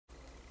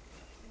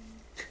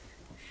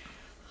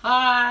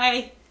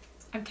Hi,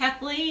 I'm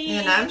Kathleen.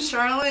 And I'm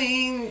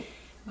Charlene.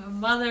 My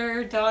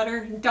mother,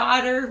 daughter,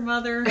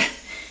 mother.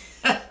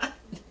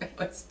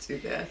 Let's do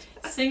that.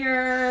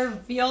 Singer,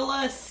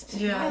 violist,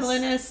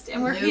 violinist,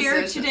 and we're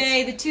here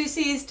today, the two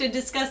C's, to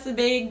discuss the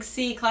big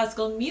C,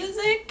 classical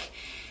music.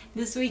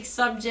 This week's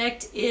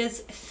subject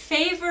is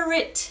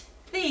favorite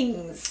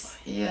things.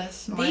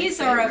 Yes, these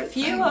are a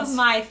few of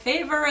my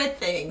favorite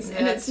things,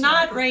 and it's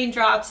not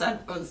raindrops on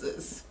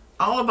roses.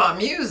 All about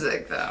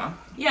music, though.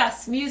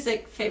 Yes,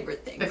 music,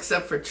 favorite things.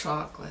 Except for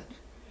chocolate.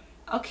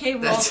 Okay,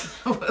 well,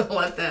 we'll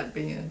let that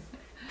be in.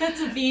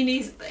 That's a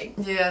Viennese thing.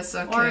 Yes,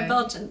 okay. Or a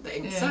Belgian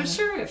thing. Yeah. So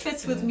sure, it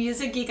fits with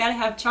music. You gotta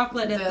have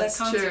chocolate at the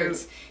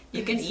concerts. True.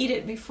 You can eat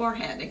it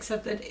beforehand,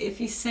 except that if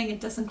you sing, it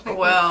doesn't quite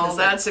work. Well,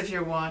 that's if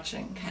you're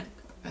watching.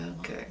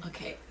 Okay.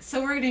 Okay.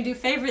 So we're gonna do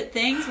favorite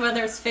things,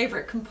 whether it's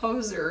favorite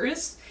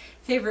composers,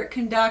 favorite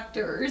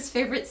conductors,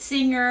 favorite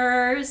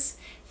singers,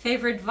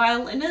 favorite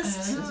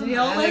violinists,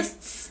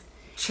 violists,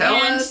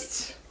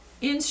 cellists,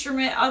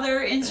 and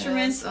other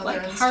instruments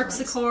like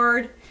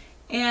harpsichord.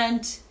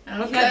 And you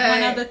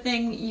had one other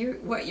thing,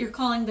 what you're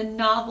calling the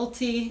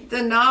novelty.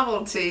 The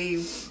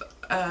novelty,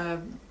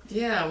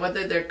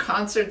 whether they're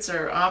concerts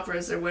or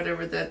operas or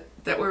whatever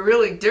that were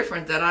really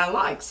different that I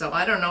like. So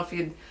I don't know if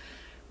you'd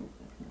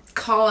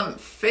call them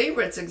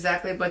favorites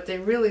exactly, but they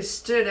really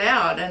stood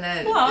out and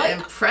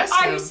impressive.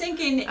 I was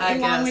thinking,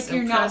 along with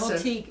your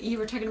novelty, you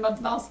were talking about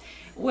the bells,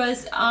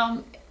 was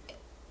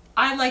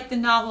I like the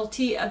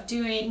novelty of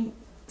doing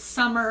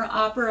summer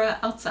opera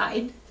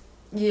outside.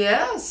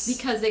 Yes.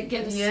 Because it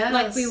gives,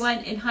 like we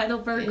went in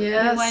Heidelberg, we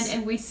went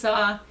and we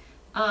saw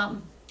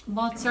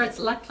Mozart's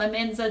La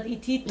Clemenza di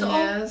Tito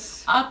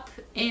up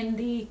in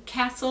the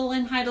castle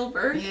in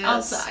Heidelberg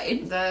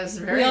outside. That is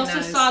very nice. We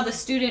also saw the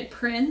student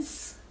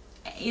prince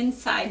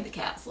inside the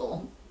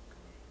castle.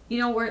 You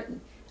know where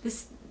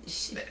this...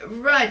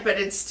 Right, but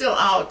it's still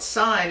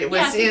outside. It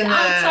was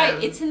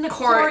outside. It's in the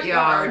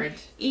courtyard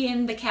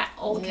in the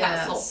old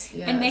castle.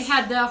 Yes. And they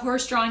had the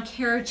horse-drawn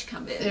carriage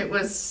come in.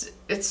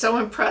 It's so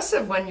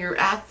impressive when you're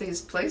at these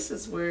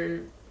places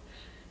where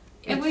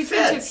and we've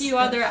been to a few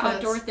other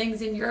outdoor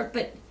things in Europe,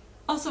 but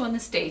also in the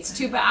States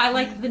too. But I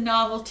like the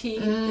novelty.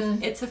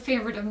 It's a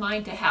favorite of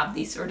mine to have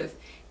these sort of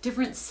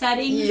different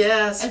settings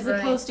as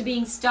opposed to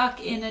being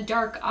stuck in a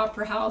dark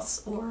opera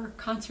house or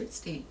concert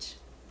stage.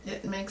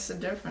 It makes a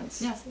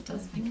difference. Yes, it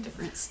does make a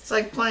difference. It's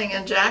like playing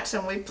in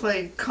Jackson. We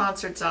played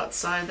concerts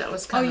outside. That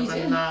was kind of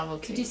a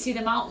novelty. Did you see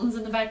the mountains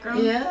in the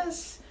background?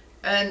 Yes.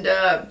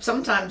 And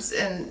sometimes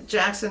in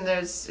Jackson,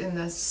 there's in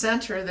the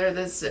center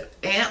there's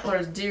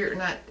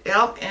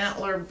elk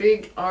antler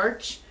big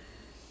arch.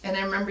 And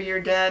I remember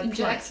your dad in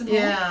Jackson.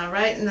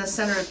 Right in the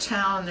center of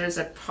town. There's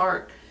a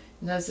park,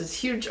 and there's this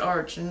huge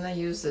arch, and they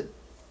use the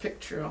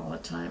picture all the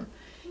time.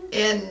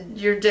 And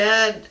your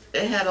dad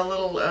had a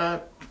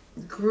little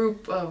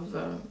group of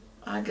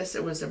I guess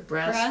it was a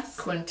brass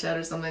quintet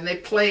or something. They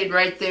played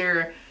right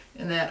there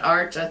in that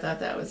arch. I thought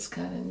that was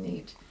kind of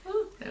neat.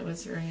 That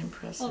was very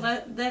impressive.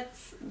 Well,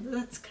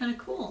 that's kind of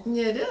cool.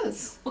 Yeah, it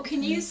is. Well,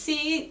 can you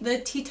see the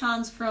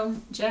Tetons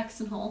from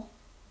Jackson Hole?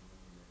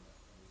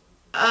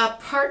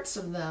 Parts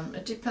of them.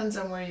 It depends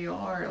on where you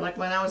are. Like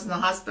when I was in the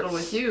hospital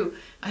with you,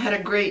 I had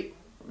a great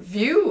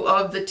view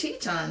of the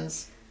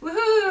Tetons.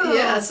 Woohoo!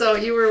 Yeah, so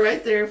you were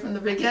right there from the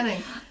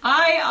beginning.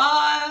 I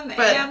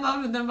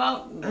am of the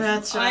mountains.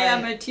 That's right. I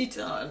am a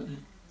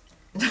Teton.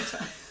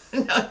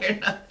 No, you're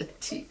not a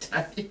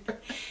Teton.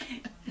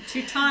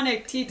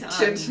 Teutonic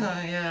Teton.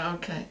 Yeah,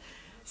 okay.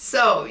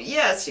 So,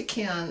 yes, you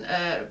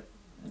can.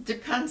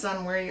 Depends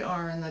on where you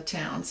are in the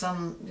town.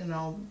 Some,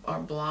 are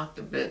blocked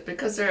a bit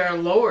because there are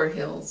lower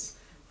hills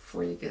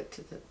before you get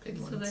to the big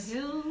ones. So the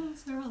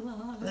hills are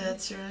alive.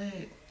 That's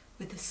right.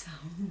 With the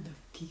sound of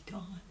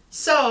Teton.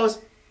 So,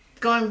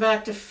 going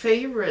back to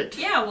favorite.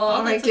 Yeah,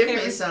 well, that's give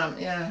me some,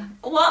 yeah.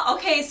 Well,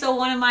 okay, so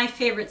one of my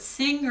favorite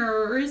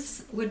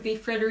singers would be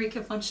Friederike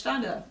von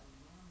Stade.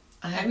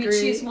 I mean,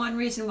 she's one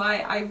reason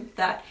why I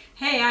thought,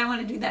 hey, I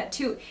want to do that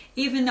too.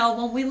 Even though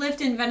when we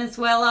lived in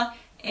Venezuela,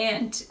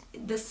 and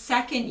the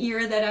second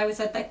year that I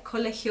was at that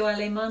Colegio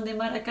Alemán de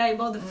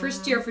Maracaibo, the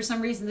first year, for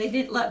some reason, they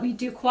didn't let me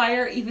do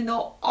choir, even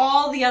though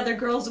all the other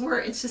girls were.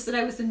 It's just that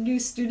I was a new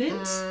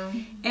student,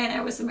 and I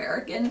was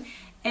American.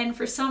 And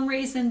for some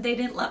reason, they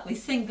didn't let me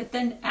sing. But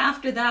then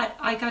after that,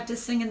 I got to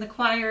sing in the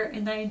choir,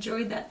 and I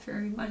enjoyed that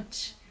very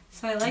much.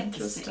 So I like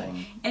to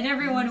sing. And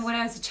everyone, when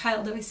I was a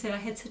child, always said I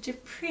had such a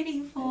pretty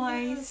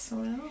voice.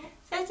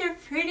 Such a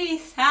pretty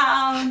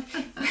sound.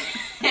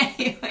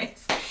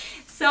 Anyways.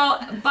 So,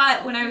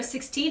 but when I was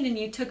 16 and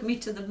you took me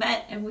to the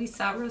Met and we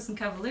saw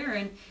Rosenkavalier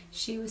and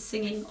she was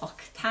singing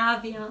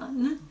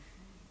Octavian.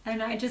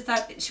 And I just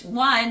thought,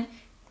 one,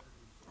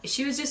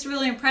 she was just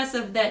really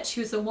impressive that she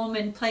was a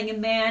woman playing a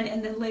man,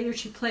 and then later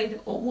she played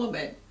a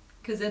woman.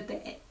 Because at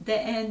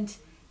the end,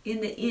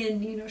 in the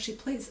inn, she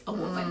plays a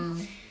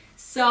woman.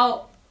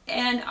 So,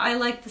 and I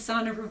like the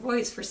sound of her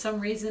voice. For some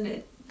reason,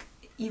 it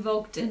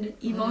evoked an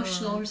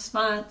emotional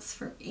response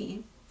for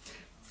me.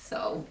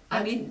 So,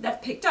 I mean,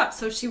 that picked up.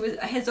 So she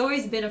has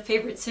always been a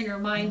favorite singer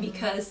of mine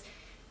because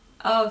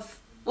of,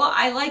 well,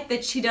 I like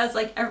that she does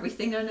like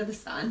everything under the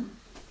sun.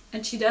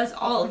 And she does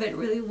all of it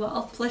really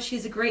well. Plus,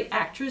 she's a great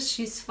actress.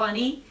 She's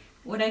funny.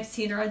 When I've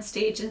seen her on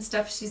stage and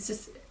stuff, she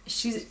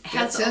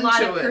has a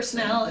lot of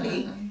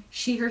personality.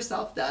 She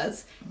herself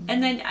does.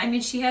 And then, I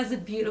mean, she has a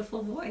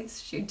beautiful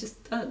voice. She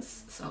just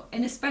does. So,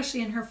 and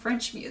especially in her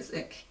French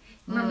music.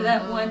 Remember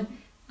that one,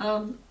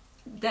 who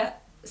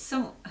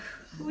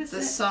was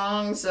the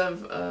songs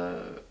of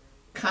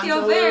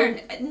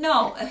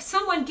No,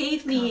 someone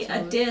gave me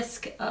a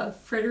disc of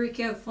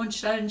Frédéric von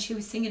Otter, and she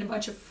was singing a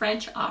bunch of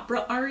French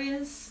opera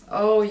arias.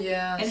 Oh,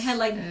 yes. And it had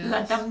like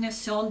La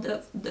Damnation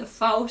de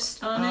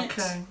Faust on it.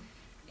 Okay.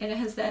 And it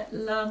has that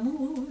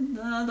L'amour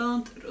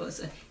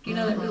d'Alentros. You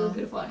know, that really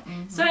beautiful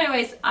one. So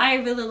anyways, I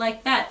really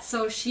like that.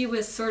 So she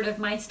was sort of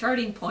my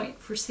starting point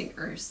for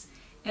singers.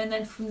 And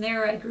then from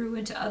there I grew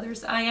into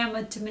others. I am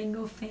a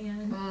Domingo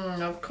fan.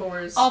 Of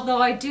course.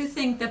 Although I do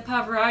think that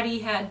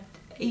Pavarotti had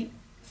a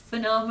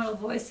phenomenal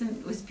voice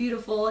and was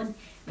beautiful and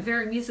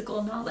very musical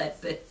and all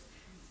that, but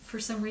for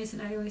some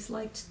reason I always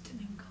liked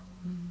Domingo.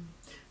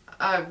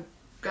 I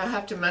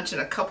have to mention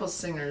a couple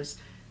singers.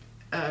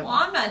 Well,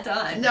 I'm not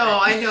done. No,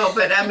 I know,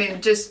 but I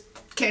mean, just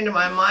came to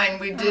my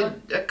mind. We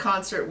did a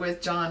concert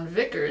with John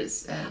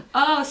Vickers. And,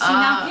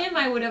 now him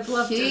I would have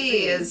loved to see.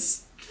 He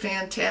is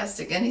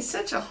fantastic, and he's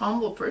such a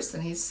humble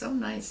person. He's so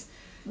nice.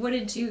 What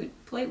did you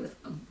play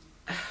with him?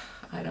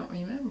 I don't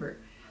remember.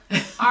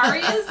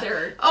 Arias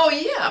or? Oh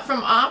yeah,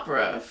 from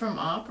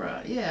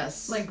opera,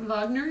 yes. Like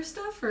Wagner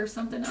stuff or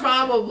something else?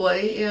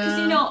 Probably, yeah. Because,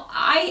 you know,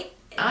 I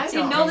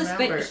didn't know this,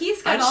 remember. but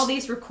he's got all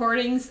these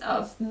recordings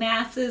of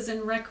masses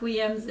and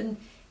requiems and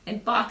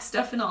Bach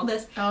stuff and all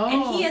this. Oh.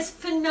 And he is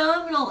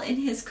phenomenal in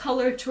his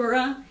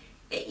coloratura.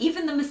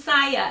 Even the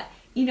Messiah,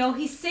 you know,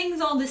 he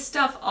sings all this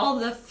stuff, all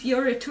the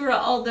fioritura,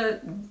 all the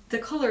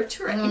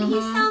coloratura, and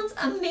he sounds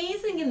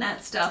amazing in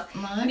that stuff.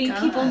 I mean,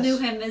 people knew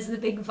him as the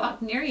big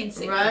Wagnerian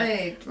singer.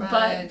 Right.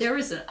 But there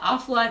was an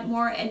awful lot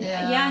more,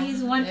 and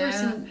he's one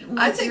person.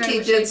 I think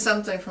he did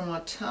something from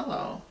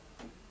Otello.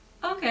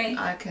 Okay.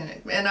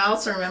 And I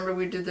also remember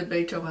we did the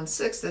Beethoven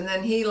 6th, and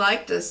then he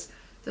liked us.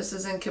 This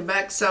is in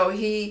Quebec, so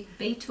he...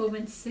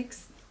 Beethoven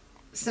 6th?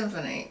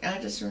 Symphony. I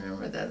just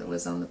remember that it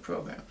was on the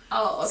program.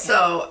 Oh, okay.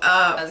 So,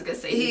 I was going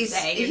to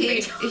say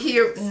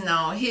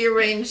he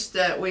arranged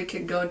that we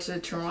could go to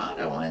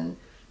Toronto and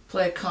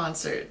play a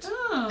concert.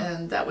 Oh.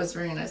 And that was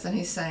very nice. And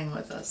he sang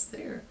with us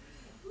there.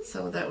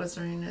 So that was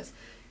very nice.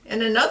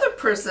 And another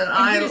person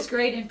he was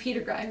great in Peter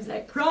Grimes,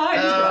 that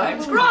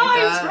Grimes.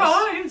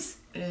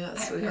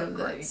 Yes, we have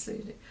that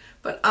CD.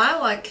 But I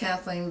like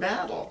Kathleen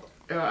Battle.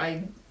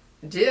 I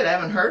did. I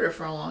haven't heard her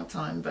for a long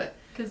time, but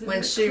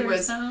when she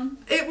was,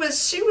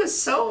 she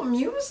was so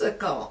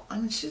musical. I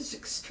mean, she's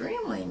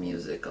extremely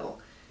musical,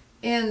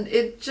 and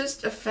it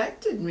just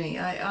affected me.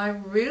 I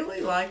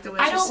really liked the way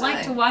she sang. I don't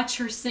like to watch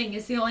her sing.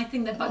 Is the only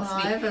thing that bugs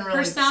me.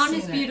 Her sound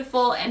is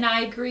beautiful, and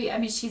I agree. I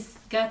mean, she's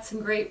got some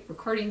great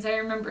recordings. I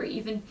remember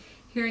even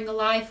hearing a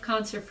live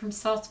concert from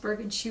Salzburg,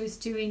 and she was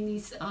doing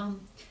these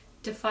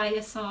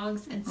Defia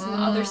songs and some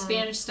other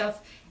Spanish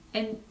stuff,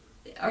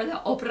 or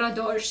the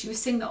Operador. She was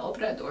singing the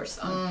Operador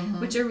song,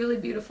 which are really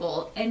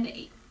beautiful.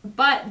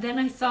 But then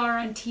I saw her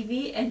on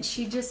TV, and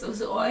she just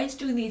was always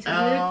doing these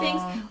weird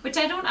things, which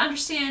I don't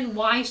understand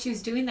why she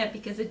was doing that,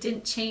 because it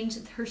didn't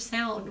change her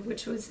sound,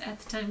 which was at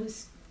the time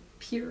was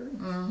pure.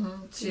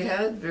 She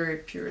had very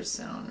pure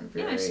sound.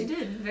 Very, she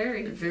did.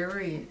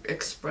 Very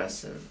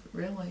expressive.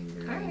 Really,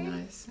 very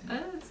nice.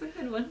 Yeah. That's a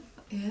good one.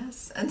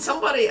 Yes, and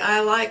somebody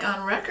I like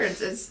on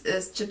records is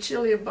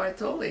Cecilia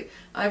Bartoli.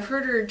 I've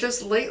heard her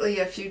just lately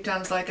a few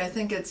times, like I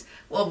think it's,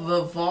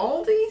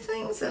 Vivaldi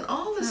things and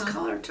all this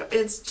color.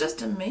 It's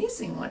just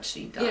amazing what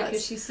she does. Yeah,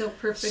 because she's so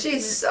perfect.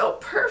 She's so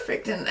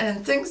perfect,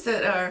 and things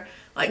that are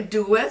like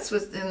duets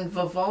in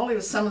Vivaldi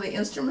with some of the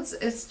instruments.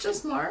 It's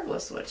just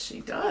marvelous what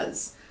she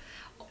does.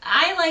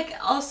 I like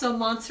also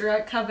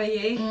Monserrat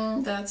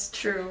Caballe. That's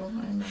true.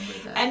 I remember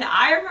that. And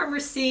I remember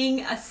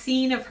seeing a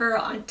scene of her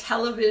on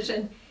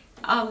television.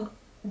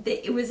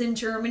 It was in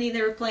Germany.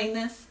 They were playing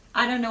this.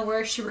 I don't know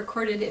where she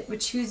recorded it,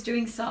 but she was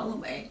doing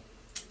Salome.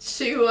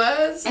 She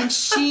was? And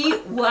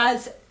she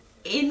was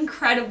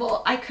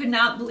incredible. I could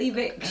not believe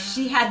it.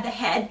 She had the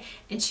head,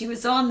 and she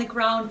was on the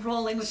ground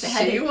rolling with the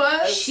head. She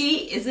was?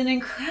 She is an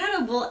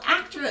incredible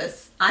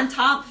actress on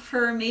top of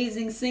her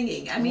amazing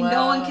singing. I mean,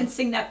 no one can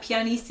sing that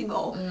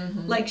pianissimo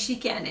like she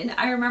can. And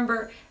I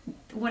remember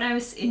when I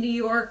was in New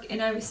York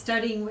and I was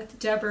studying with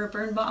Deborah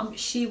Birnbaum,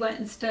 she went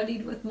and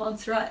studied with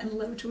Montserrat and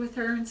lived with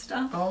her and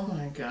stuff. Oh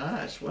my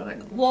gosh, what a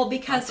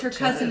because her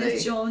cousin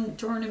is Joan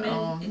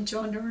Dorneman, and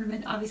Joan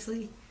Dorneman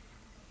obviously,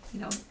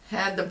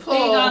 had the pull.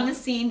 Stayed on the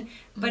scene.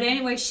 But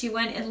anyway, she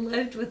went and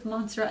lived with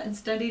Montserrat and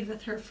studied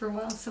with her for a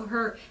while.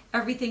 So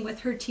everything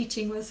with her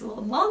teaching was,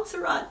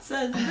 Montserrat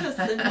says this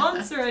and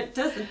Montserrat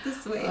does it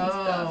this way and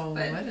stuff.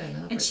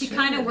 And she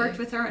kind of worked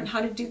with her on how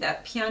to do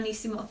that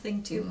pianissimo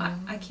thing too.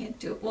 I can't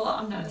do it. Well,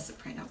 I'm not a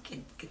soprano. I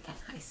can't get that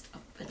high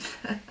stuff. But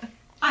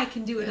I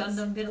can do it on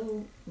the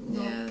middle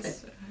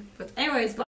note. But anyways.